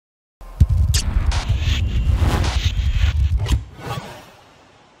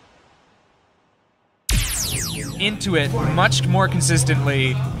into it much more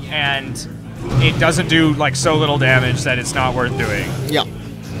consistently, and it doesn't do like so little damage that it's not worth doing. Yeah.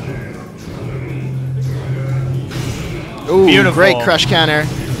 Ooh, Beautiful. Great crush counter.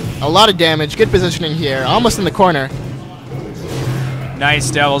 A lot of damage. Good positioning here. Almost in the corner.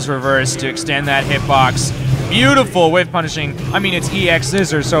 Nice Devil's Reverse to extend that hitbox. Beautiful whiff punishing. I mean, it's EX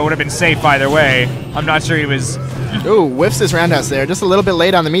Scissors, so it would have been safe either way. I'm not sure he was... Ooh, whiffs his roundhouse there. Just a little bit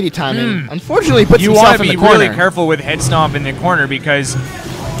late on the meaty timing. Unfortunately, puts you himself want to in be the corner. really careful with head stomp in the corner because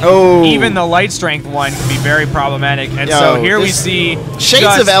even the light strength one can be very problematic. And so here we see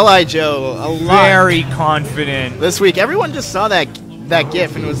shades of L.I. Joe. A lot. Very confident. This week, everyone just saw that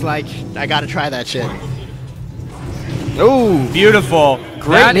GIF and was like, I got to try that shit. Ooh. Beautiful.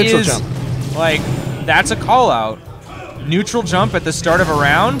 Great that neutral is, jump. Like, that's a call-out. Neutral jump at the start of a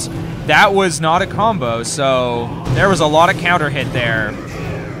round, that was not a combo, so there was a lot of counter hit there.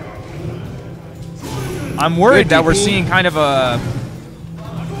 I'm worried that we're seeing kind of a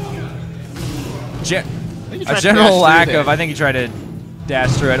general lack of... I think he tried to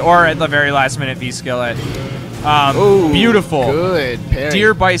dash through it, or at the very last minute V-skillet. Ooh, beautiful. Good parry.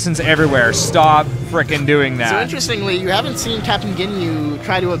 Deer Bisons everywhere. Stop frickin' doing that. So interestingly, you haven't seen Captain Ginyu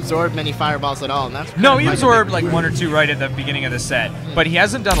try to absorb many fireballs at all, and that's no, he absorbed like one or two right at the beginning of the set, but he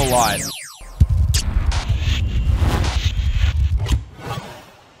hasn't done a lot.